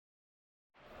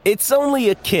It's only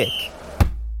a kick.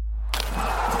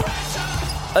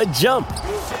 A jump.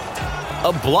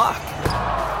 A block.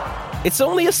 It's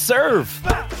only a serve.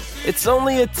 It's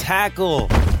only a tackle.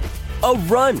 A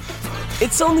run.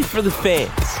 It's only for the fans.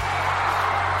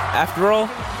 After all,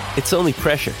 it's only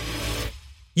pressure.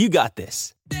 You got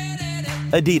this.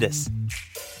 Adidas.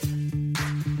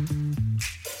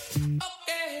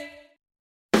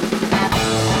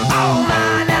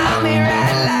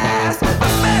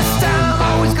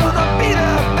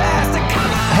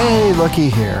 Hey, looky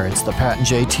here. It's the Pat and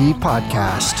JT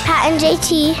podcast. Pat and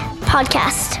JT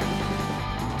podcast.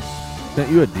 Sent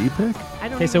you a D pick? I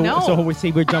don't Okay, even know. so we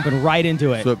see we're jumping right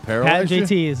into it. So it Pat and paralyzed you?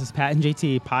 JT, this is Pat and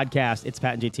JT podcast. It's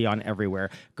Pat and JT on everywhere.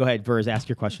 Go ahead, Verz, ask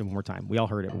your question one more time. We all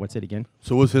heard it. What's it again?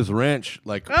 So was his wrench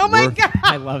like? Oh my worth, God.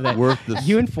 I love that. Worth this?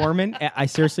 You and Foreman, I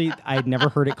seriously, I'd never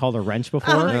heard it called a wrench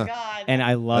before. Oh my God. And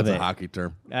I love That's it. a hockey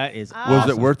term. That is Was awesome.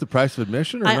 it worth the price of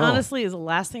admission or I no? honestly is the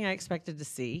last thing I expected to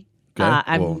see. Okay.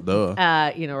 I'm, Well, duh.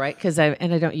 right? Because I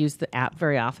don't use the app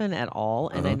very often at all,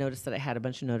 and Uh-huh. I noticed that I had a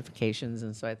bunch of notifications,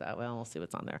 and so I thought, well, we'll see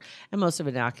what's on there. And most of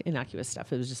it innocuous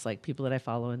stuff. It was just like people that I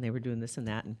follow, and they were doing this and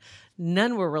that, and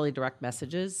none were really direct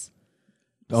messages.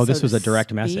 Oh, this so was to a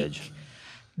direct speak. message.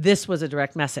 This was a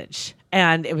direct message,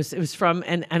 and it was from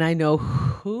and I know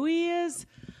who he is.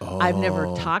 I've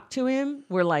never talked to him.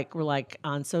 We're like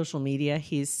on social media.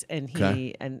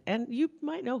 Okay. And you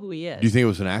might know who he is. Do you think it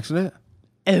was an accident?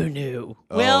 Oh no.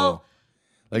 Well,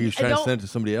 Like he was I trying to don't- send it to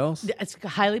somebody else? it's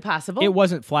highly possible. It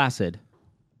wasn't flaccid.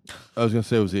 I was gonna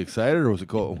say, was he excited or was it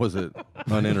cold? Was it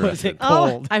uninterested? Was it Oh,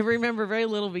 cold? I remember very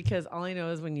little because all I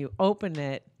know is when you open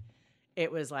it,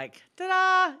 it was like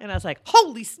ta-da, and I was like,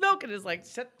 "Holy smoke!" And it's like,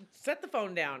 "Set the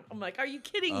phone down." I'm like, "Are you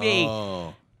kidding me?"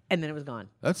 Oh, And then it was gone.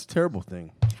 that's a terrible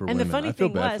thing for And the women. funny I feel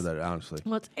thing bad was- for that, honestly.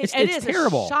 Well, It's it is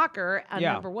terrible. a shocker on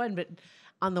Yeah. number one, but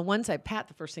on the one side, Pat,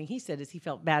 the first thing he said is he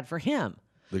felt bad for him.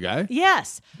 The guy?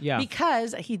 Yes, Yeah.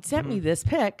 because he'd sent me this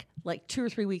pic like 2 or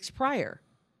 3 weeks prior.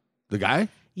 The guy?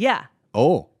 Yeah,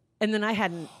 Oh. and then I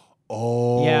hadn't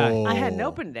Yeah.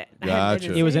 opened it. I hadn't Gotcha.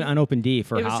 been It was an insane. unopened D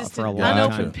for It was just for a an long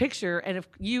unopened time. picture, and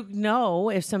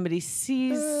if somebody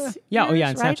sees, Yeah, oh yeah,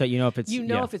 yours, on right? Snapchat, you know if it's you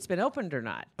know yeah. if it's been opened or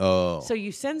not. Oh. So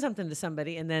you send something to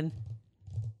somebody, and then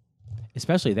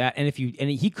Especially that, and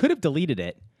he could have deleted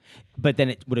it, but then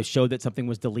it would have showed that something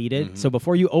was deleted. So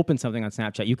before you open something on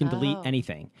Snapchat, you can delete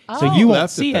anything. So Oh. you won't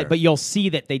Left it see there. it, but you'll see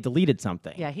that they deleted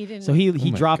something. Yeah, he didn't- So he my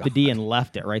dropped the D God. and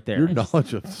left it right there. Your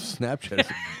knowledge of Snapchat is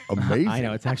amazing. I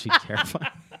know it's actually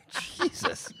terrifying.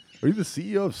 Jesus. Are you the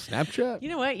CEO of Snapchat? you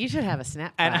know what? You should have a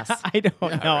snap And class. I don't know.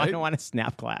 I right? don't want a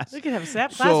snap class. We could have a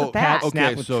snap class So, with Pat. okay,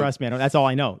 Snap with, so- trust me, I don't. That's all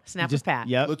I know. Snap You with Pat.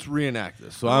 Yep. Let's reenact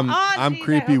this. So Oh, I'm geez, I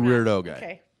creepy hope not. weirdo guy.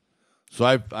 Okay. So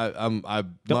I Let's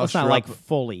muster not like up,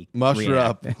 fully muster reenact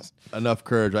up this. enough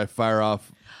courage. I fire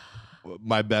off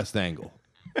my best angle.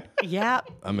 Yeah,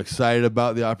 I'm excited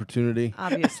about the opportunity.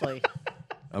 obviously.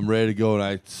 I'm ready to go, and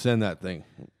I send that thing.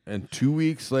 And 2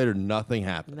 weeks later, nothing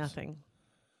happens. Nothing.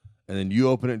 And then you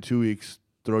open it in 2 weeks,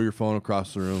 throw your phone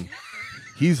across the room.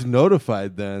 He's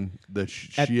notified then that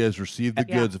she has received the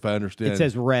Yeah. goods, if I understand. It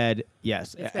says read,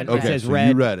 yes. been And read. It says Okay, so read,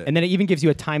 you read it. and then it even gives you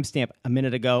a timestamp: a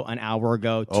minute ago, an hour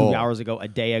ago, 2 Oh. hours ago, a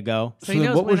day ago. So he then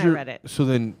knows what when was I read it. So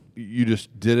then you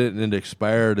just did it, and it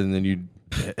expired, and then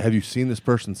have you seen this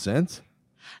person since?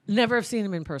 Never have seen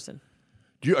him in person.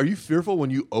 Are you fearful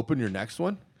when you open your next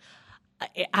one?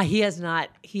 He has not.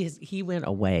 He went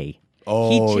away. Oh,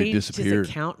 he he changed disappeared. his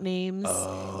account names.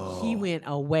 He went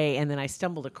away, and then I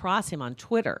stumbled across him on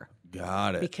Twitter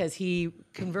Got it. because he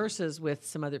converses with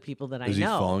some other people that I Is he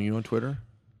know. following you on Twitter?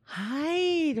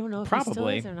 I don't know if Probably. he still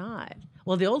is or not.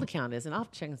 Well, the old account is, and I'll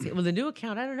have to check and see. Well, the new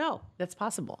account, I don't know. That's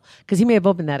possible because he may have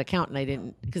opened that account, and I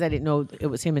didn't because I didn't know it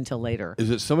was him until later.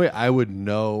 Is it somebody I would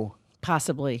know?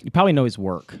 Possibly, You probably know his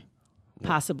work.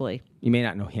 possibly. You may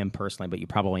not know him personally, but you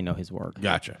probably know his work.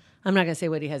 Gotcha. I'm not going to say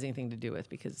what he has anything to do with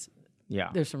because Yeah.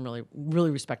 there's some really, really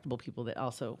respectable people that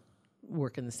also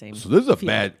work in the same. So this is a field.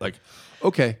 bad,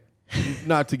 okay,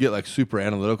 not to get super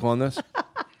analytical on this,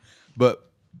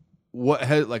 but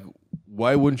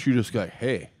why wouldn't you just go,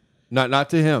 hey, not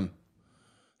to him,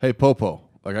 hey Popo,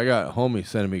 I got homies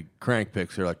sending me crank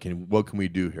pics here, what can we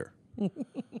do here?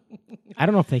 I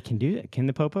don't know if they can do that. Can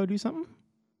the Popo do something?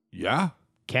 Yeah,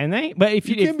 Can they? But if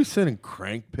you you, can't be sending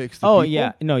crank pics to oh people.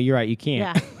 yeah, no, you're right. You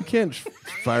can't. Yeah. You can't just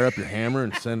fire up your hammer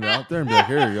and send it out there and be like,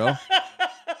 here you go.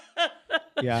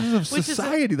 Yeah. This is a Which is a-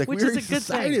 society, which we're is a a good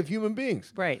society thing. of human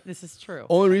beings. Right. This is true.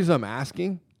 Only reason I'm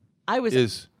asking I was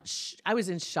is I was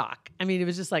in shock. I mean, it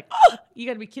was just like, oh, you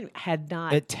got to be kidding me. Had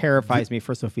not. It terrifies me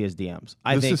for Sophia's DMs.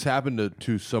 I this think has happened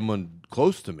to someone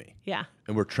close to me. Yeah.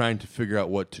 And we're trying to figure out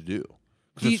what to do.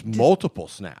 Just multiple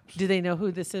snaps. Do they know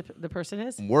who the person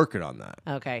is? I'm working on that.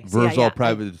 Okay. Verzal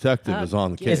Private Detective is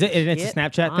on the case. Is it? And it's a Get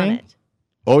Snapchat on thing. it.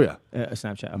 Oh yeah, A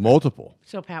Snapchat. Okay. multiple.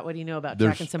 So Pat, what do you know about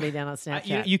There's- tracking somebody down on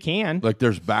Snapchat? You can. Like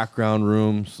there's background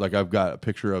rooms. Like I've got a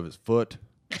picture of his foot.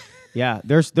 Yeah.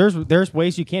 There's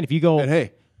ways you can. If you go. And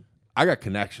hey, I got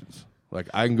connections. Like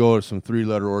I can go to some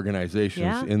 3-letter organizations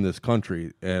Yeah? in this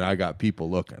country, and I got people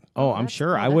looking. Oh, I'm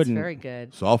sure. I that's wouldn't. Very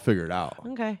good. So I'll figure it out.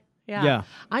 Okay. Yeah. Yeah.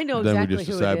 I know Then exactly we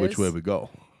just who decide it which is. way we go.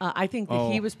 I think that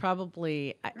Oh. he was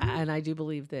probably, and I do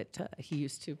believe that he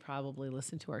used to probably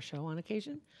listen to our show on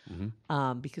occasion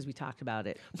because we talked about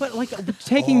it. But like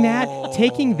taking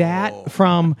that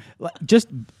from just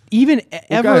even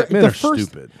ever men the are first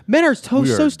stupid. men are We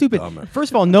so are stupid. dumb.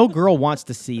 First of all, no girl wants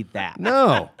to see that.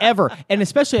 No. Ever. And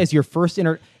especially as your first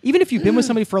even if you've been with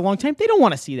somebody for a long time, they don't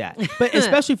want to see that. But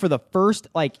especially for the first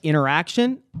like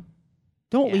interaction,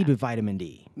 don't lead with vitamin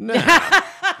D.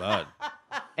 Bud.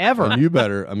 Ever. And you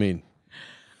better. I mean,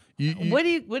 What do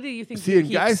you think? see, and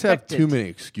he guys have expected? too many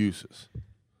excuses.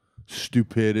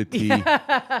 Stupidity,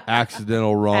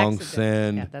 accidental wrong Accident.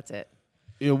 send. Yeah, that's it.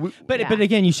 You know, we, But Yeah. but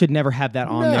again, you should never have that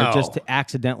on there No. just to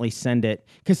accidentally send it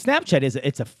because Snapchat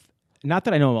it's not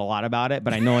that I know a lot about it,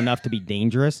 but I know enough to be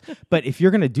dangerous. But if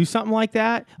you're gonna do something like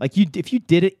that, like if you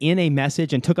did it in a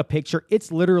message and took a picture,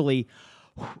 it's literally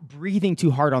breathing too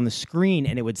hard on the screen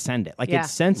and it would send it. Like Yeah.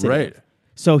 it's sensitive. Right.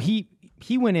 So he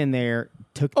went in there,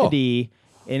 took the Oh. D,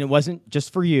 and it wasn't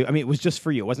just for you. I mean, it was just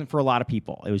for you. It wasn't for a lot of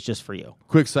people. It was just for you.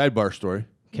 quick sidebar story.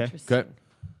 Okay. Okay.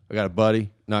 I got a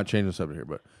buddy, not changing the subject here,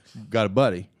 but got a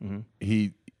buddy.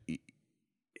 He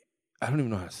I don't even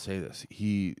know how to say this.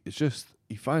 He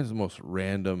finds the most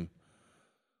random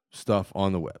stuff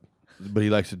on the web, but he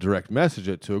likes to direct message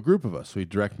it to a group of us. So he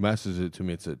direct messages it to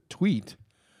me. It's a tweet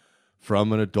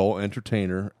from an adult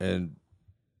entertainer, and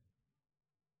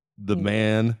the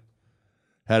man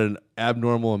had an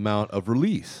abnormal amount of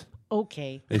release.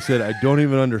 Okay. They said, I don't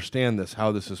even understand this,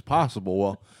 how this is possible.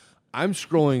 Well, I'm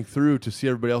scrolling through to see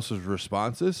everybody else's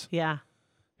responses. Yeah.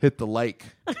 Hit the like.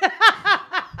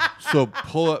 So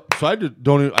pull up. So I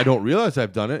don't realize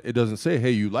I've done it. It doesn't say,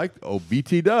 hey, you like,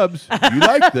 BT dubs, you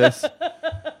like this.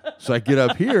 So I get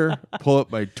up here, pull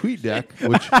up my tweet deck,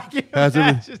 which has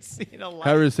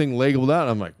everything labeled out.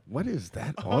 I'm like, what is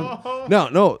that on?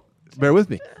 No, bear with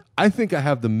me. I think I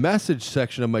have the message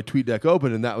section of my tweet deck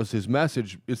open, and that was his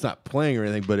message. It's not playing or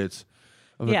anything, but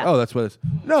I'm like, Yeah. oh, that's what it's.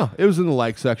 No, it was in the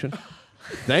like section.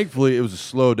 Thankfully, it was a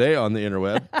slow day on the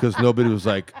interweb because nobody was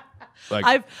like,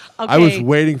 I was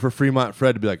waiting for Fremont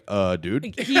Fred to be like,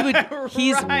 dude. He would.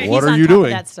 He's What he's are on you top of doing?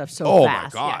 that stuff so Oh, my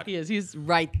fast. God. Yeah, he is. He's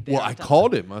right there. Well, on I top of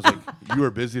called him. I was like, you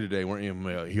were busy today, weren't you?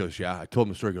 He goes, yeah. I told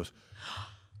him the story. He goes,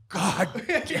 God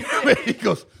damn it. He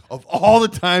goes, of all the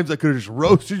times I could have just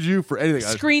roasted you for anything.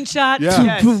 it. Screenshot.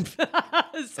 Yeah.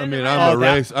 Yes. I mean, I'm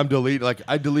erased. I'm deleting. Like,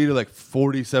 I deleted like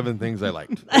 47 things I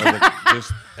liked. I was like,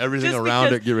 just everything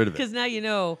around it, get rid of it. Because now you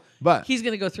know But- he's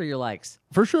going to go through your likes.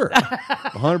 For sure.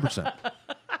 100%.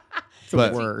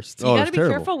 But, worst. So you got to it's be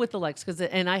terrible. careful with the likes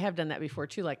and I have done that before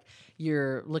too. Like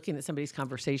you're looking at somebody's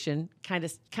conversation, kind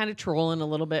of trolling a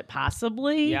little bit,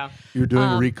 possibly. Yeah. You're doing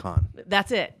a recon.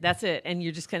 That's it. And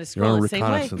you're just kind of You're on a scrolling the same way.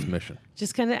 reconnaissance mission.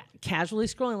 Just kind of casually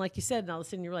scrolling, like you said, and all of a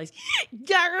sudden you realize,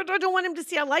 yeah, I don't want him to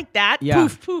see I like that. Yeah.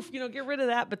 Poof, poof. Get rid of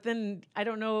that. But then I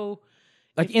don't know.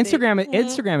 Like if they-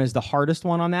 Instagram is the hardest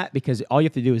one on that because all you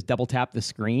have to do is double tap the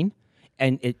screen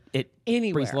and it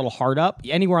Anywhere. brings a little heart up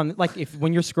anywhere on like if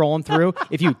when you're scrolling through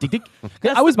if you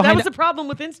That I was behind was a problem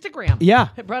with Instagram. Yeah.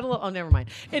 It brought a little. Oh, never mind.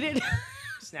 It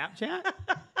Snapchat.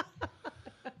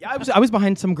 Yeah, I was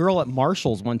behind some girl at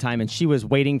Marshall's one time, and she was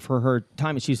waiting for her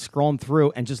time, and she's scrolling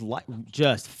through and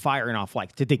just firing off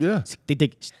likes.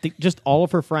 Just all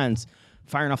of her friends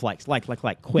firing off likes, like,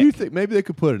 quick. You think maybe they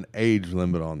could put an age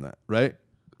limit on that, right?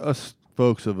 Us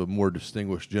folks of a more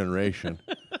distinguished generation.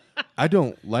 I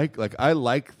don't I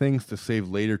like things to save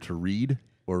later to read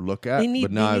or look at. They need,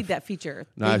 but now they need I've- that feature.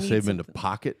 Now They I need save them into something.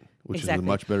 Pocket, which Exactly. is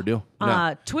a much better deal.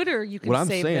 Now, Twitter, you can what I'm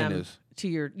save saying them is- to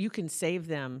your. You can save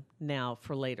them now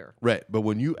for later. right, but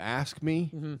when you ask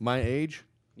me Mm-hmm. my age,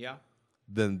 Yeah.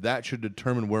 then that should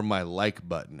determine where my like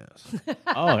button is,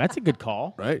 Oh, that's a good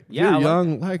call. right? If Yeah, you're I like-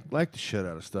 young, like the shit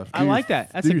out of stuff. I like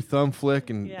that. That's do a- your thumb flick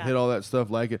and Yeah. hit all that stuff,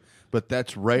 like it. But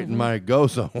that's right Mm-hmm. in my go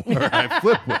zone where I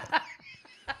flip with.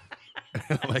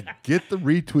 Like, get the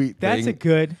retweet That's thing. a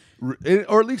good.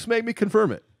 Or at least make me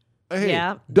confirm it. Hey,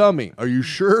 Yeah. dummy, are you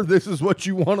sure this is what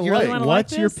you want to You really like? wanna like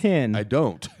What's your this? pin? I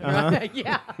don't.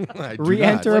 Yeah. I do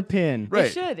Re-enter not. a pin.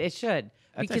 Right. It should.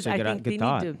 That's because actually I a think good they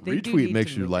thought. need to. They do Retweet need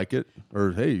makes to you move. like it,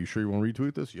 or hey, you sure you want to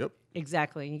retweet this? Yep.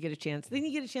 Exactly. And you get a chance. Then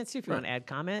you get a chance too if you want to add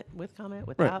comment,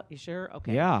 without. You sure?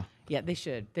 Okay. Yeah. Yeah, they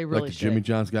should. They really Like the should. Jimmy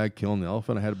John's guy killing the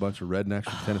elephant. I had a bunch of rednecks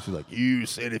from Tennessee like, you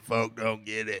city folk don't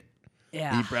get it.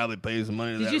 Yeah. He probably pays the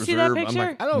money to Did that you see that reserve. I'm picture?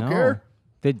 like, I don't No. care.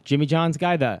 The Jimmy John's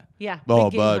guy, the Yeah. Oh,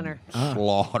 big game bud, hunter.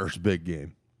 slaughters big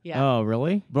game. Yeah. oh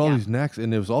really? But all Yeah. these necks,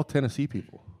 and it was all Tennessee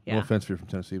people. Yeah. No offense if you're from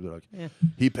Tennessee, but like,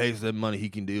 he pays them money. He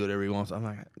can do whatever he wants. I'm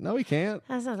like, no, he can't.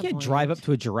 That's not the You can't point. drive up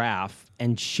to a giraffe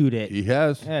and shoot it. He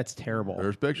has. That's terrible.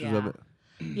 There's pictures of Yeah. it.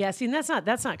 Yeah, see, and that's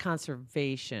not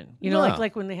conservation. You know, No.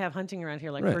 like when they have hunting around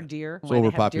here, like Right. for deer, It's why they have deer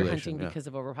overpopulation, hunting yeah. because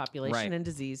of overpopulation Right. and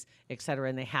disease, et cetera,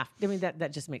 and they have. I mean,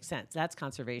 that just makes sense. That's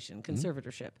conservation, Mm-hmm.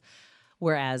 conservatorship.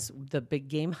 Whereas the big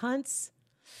game hunts,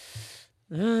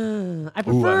 I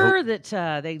prefer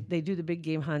that they do the big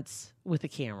game hunts with a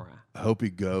camera. I hope he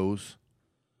goes.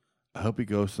 I hope he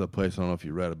goes to the place. I don't know if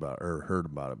you read about it or heard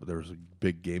about it, but there was a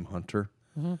big game hunter,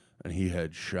 Mm-hmm. and he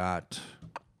had shot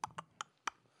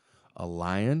a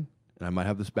lion, and I might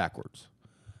have this backwards,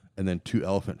 and then 2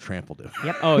 elephant trampled him.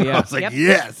 Yep. Oh I yeah. was like, Yep.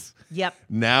 yes. Yep.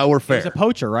 Now we're fair. He's a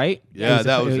poacher, right? yeah,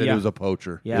 that was it. yeah. It was a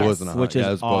poacher. Yes, It wasn't a hunt. which Yeah, is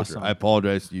it was a poacher. awesome. I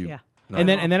apologize to you. Yeah. No. And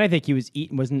then I think he was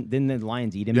eating. Didn't the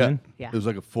lions eat him? yeah. Then? Yeah. It was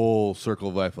like a full circle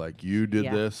of life. Like you did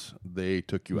Yeah. this, they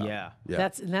took you out. Yeah. Yeah.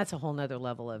 That's a whole nother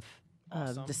level of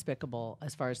despicable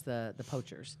as far as the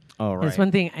poachers. Oh, And it's right.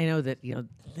 one thing I know that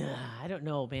I don't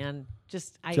know, man.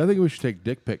 Just So I think we should take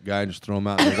dick pic guy and just throw him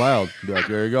out in the wild. Be like,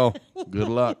 there you go. Good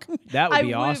luck. That would I be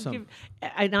would've awesome. given-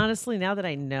 I honestly, now that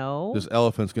I know, This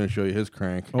elephant's going to show you his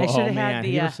crank. I should have man. had Have the.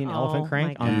 you ever seen Elephant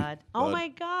Crank? Oh my god! Oh Bud. my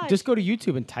god! Just go to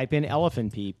YouTube and type in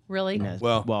elephant peep. really.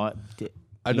 Well, penis.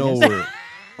 I know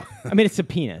I mean, it's a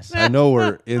penis.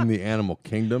 we're in the animal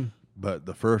kingdom, but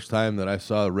the first time that I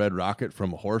saw a red rocket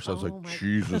from a horse, I was like,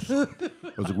 Jesus. I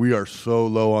was like, we are so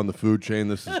low on the food chain.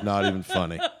 This is not even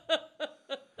funny.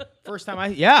 First time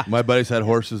My buddies had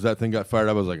horses. That thing got fired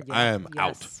up. I was like, I am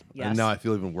out. yes. And now I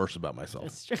feel even worse about myself.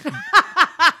 It's true.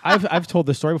 I've told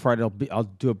this story before. I'll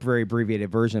do a very abbreviated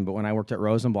version. But when I worked at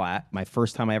Rosenblatt, my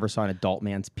first time I ever saw an adult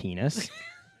man's penis.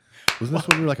 Wasn't this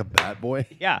when you were like a bat boy?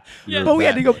 Yeah. You're But we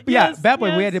had to go. fat. Yeah, Yes, bad boy.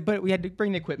 yes. We had to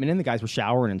bring the equipment in. The guys were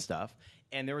showering and stuff.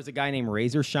 And there was a guy named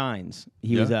Razor Shines.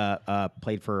 He was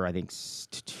played for I think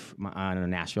I don't know,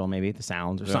 Nashville, maybe the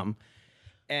Sounds or something.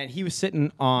 And he was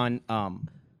sitting on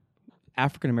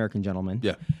African American gentleman.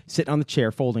 Yeah. Sitting on the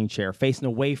chair, folding chair, facing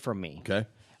away from me. Okay.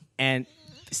 And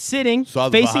sitting, Saw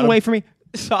the facing bottom? away from me,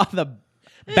 saw the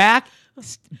back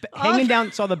hanging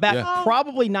down. Saw the back, Yeah.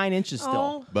 probably 9 inches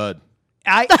still. Bud.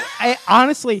 I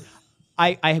honestly,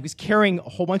 I was carrying a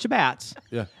whole bunch of bats.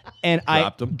 Yeah. And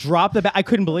Dropped I 'em? dropped the bat. I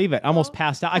couldn't believe it. I almost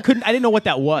passed out. I didn't know what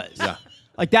that was. Yeah.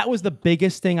 Like that was the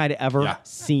biggest thing I'd ever Yeah.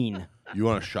 seen. You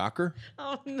want a shocker?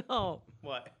 Oh no!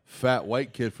 What? Fat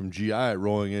white kid from GI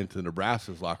rolling into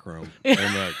Nebraska's locker room. And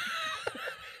like,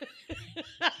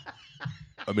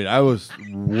 I mean, I was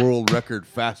world record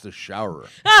fastest showerer.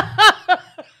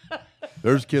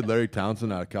 There's kid Larry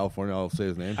Townsend out of California. I'll say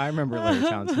his name. I remember Larry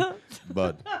Townsend.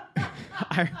 Bud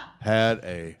had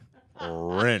a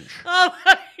wrench. Oh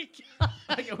my god!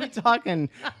 Like, are we talking?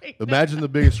 Imagine the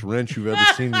biggest wrench you've ever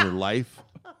seen in your life,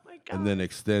 Oh my god! and then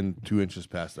extend 2 inches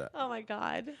past that. Oh my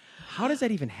god! How does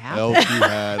that even happen? Elsie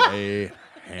had a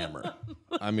hammer.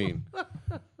 I mean,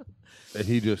 and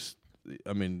he just,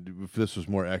 I mean, if this was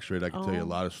more X-rated, I could tell you a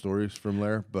lot of stories from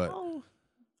there, but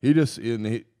he just,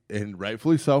 and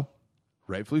rightfully so,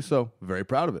 very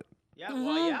proud of it. Yeah,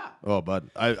 well, yeah. Oh, bud,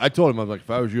 I told him, I was like, if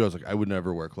I was you, I was like, I would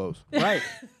never wear clothes. Right.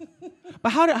 But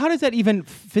how does that even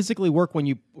physically work when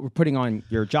you were putting on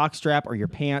your jock strap or your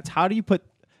pants? How do you put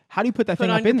that thing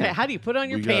up in there? How do you put on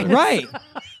your We gotta- pants? Right.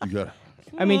 You got,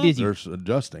 I mean, did you there's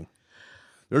adjusting.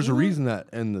 There's a reason that,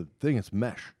 and the thing, it's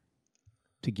mesh.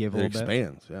 to give a It little bit?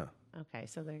 expands, yeah. Okay,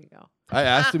 so there you go. I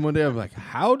asked him one day, I'm like,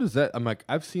 how does that? I'm like,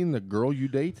 I've seen the girl you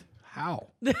date. How?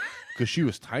 Because she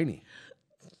was tiny.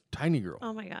 Tiny girl.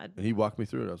 Oh my god. And he walked me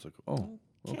through it. I was like, oh,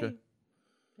 okay.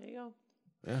 There you go.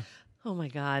 Yeah. Oh my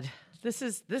god. This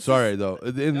is Sorry, though.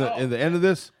 In the end of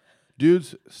this,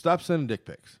 dudes, stop sending dick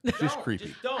pics. It's just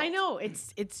creepy. I know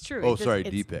it's true. Oh, It just- sorry,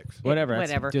 it's- D-pics. Whatever. that's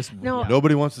Whatever. Just, No. yeah.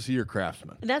 Nobody wants to see your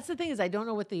craftsman. That's the thing is I don't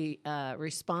know what the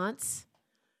response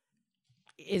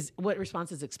is. What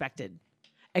response is expected,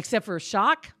 except for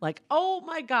shock, like "Oh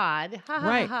my god," ha ha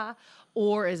Right. ha,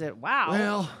 or is it "Wow"?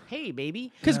 Well- hey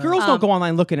baby. Because girls don't go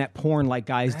online looking at porn like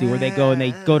guys do, where they go and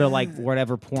they go to like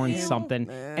whatever porn something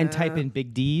and type in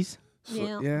big D's.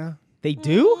 Yeah, Yeah. They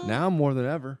do? Now more than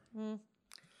ever.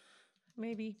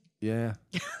 maybe. Yeah.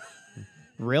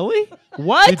 Really?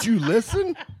 What? Did you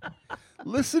listen?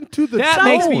 Listen to the That tone.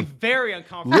 makes me very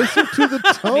uncomfortable. Listen to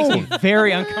the Makes me tone.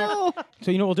 very uncomfortable.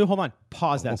 So you know what we'll do? Hold on.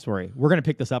 Pause that story. We're gonna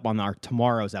pick this up on our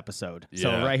tomorrow's episode. So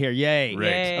Yeah. right here, yay. Right.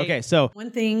 Yay. Okay, so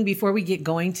One thing before we get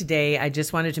going today, I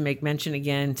just wanted to make mention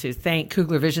again to thank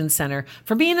Kugler Vision Center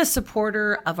for being a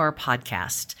supporter of our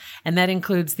podcast. And that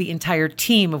includes the entire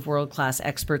team of world-class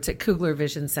experts at Kugler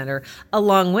Vision Center,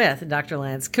 along with Dr.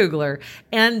 Lance Kugler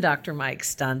and Dr. Mike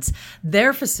Stuntz.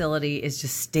 Their facility is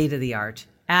just state-of-the-art.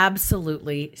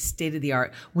 Absolutely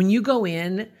state-of-the-art. When you go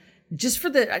in, just for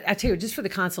the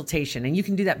consultation, and you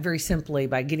can do that very simply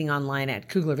by getting online at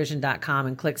kuglervision.com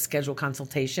and click schedule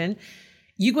consultation.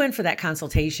 You go in for that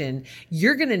consultation,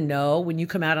 you're going to know when you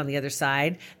come out on the other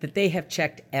side that they have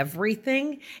checked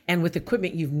everything and with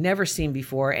equipment you've never seen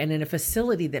before and in a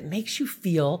facility that makes you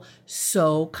feel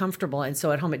so comfortable and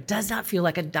so at home. It does not feel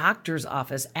like a doctor's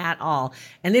office at all.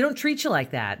 And they don't treat you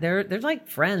like that. They're like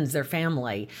friends, they're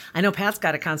family. I know Pat's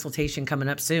got a consultation coming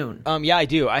up soon. Yeah, I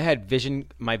do. I had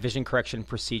my vision correction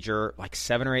procedure like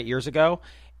 7 or 8 years ago,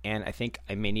 and I think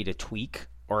I may need a tweak,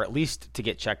 or at least to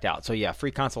get checked out. So yeah, free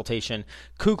consultation,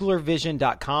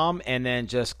 kuglervision.com, and then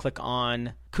just click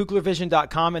on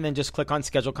kuglervision.com and then just click on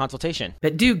schedule consultation.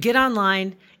 But do get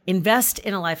online, invest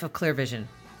in a life of clear vision.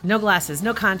 No glasses,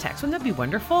 no contacts. Wouldn't that be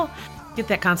wonderful? Get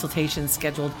that consultation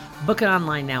scheduled. Book it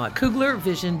online now at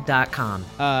kuglervision.com.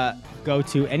 go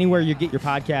to anywhere you get your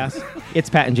podcast. It's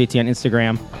Pat and JT on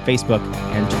Instagram, Facebook,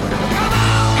 and Twitter.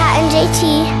 Pat and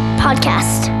JT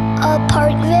Podcast, a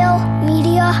Parkville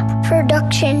Media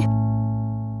Production.